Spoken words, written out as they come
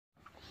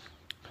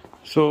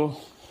So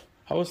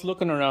I was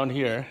looking around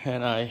here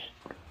and I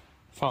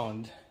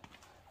found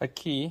a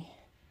key.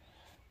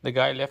 The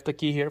guy left the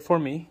key here for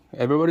me.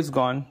 Everybody's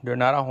gone. They're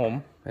not at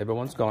home.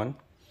 Everyone's gone.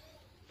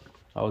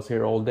 I was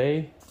here all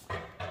day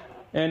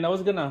and I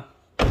was gonna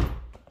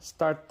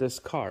start this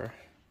car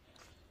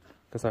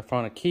because I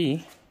found a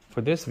key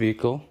for this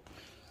vehicle.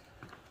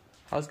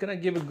 I was gonna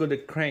give it a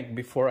good crank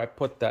before I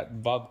put that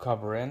valve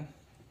cover in.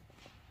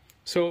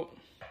 So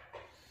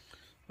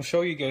I'll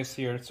show you guys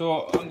here.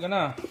 So I'm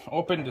gonna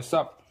open this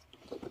up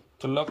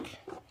to look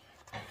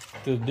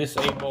to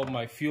disable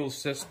my fuel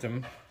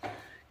system,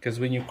 because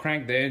when you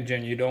crank the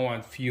engine you don't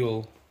want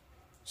fuel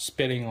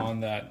spitting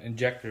on that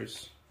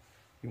injectors.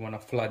 You want to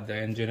flood the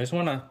engine. I just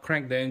want to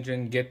crank the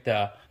engine, get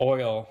the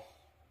oil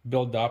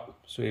build up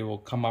so it will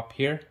come up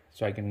here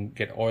so I can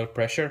get oil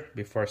pressure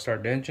before I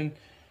start the engine.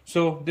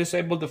 So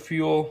disable the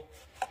fuel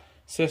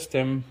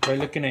system by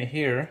looking at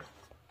here,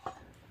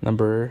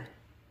 number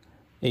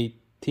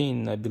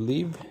 18 I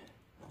believe,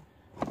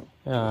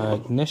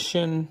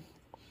 ignition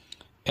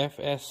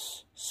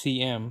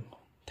FSCM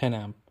 10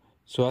 amp.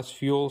 So that's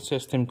fuel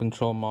system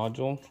control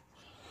module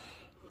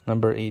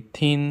number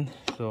 18.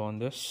 So on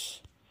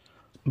this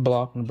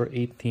block, number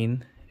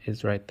 18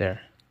 is right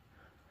there,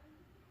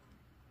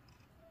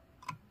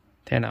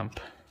 10 amp.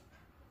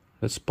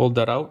 Let's pull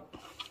that out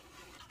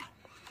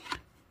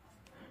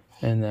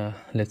and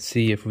let's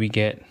see if we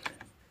get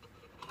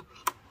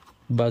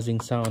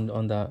buzzing sound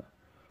on the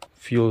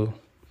fuel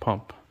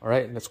pump. All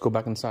right, let's go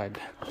back inside.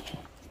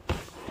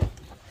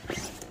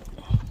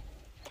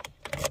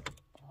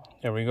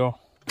 There we go.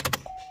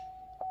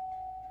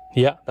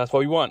 Yeah, that's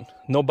what we want.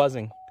 No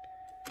buzzing.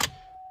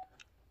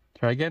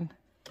 Try again.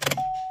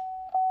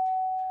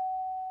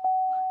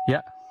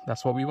 Yeah,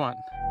 that's what we want.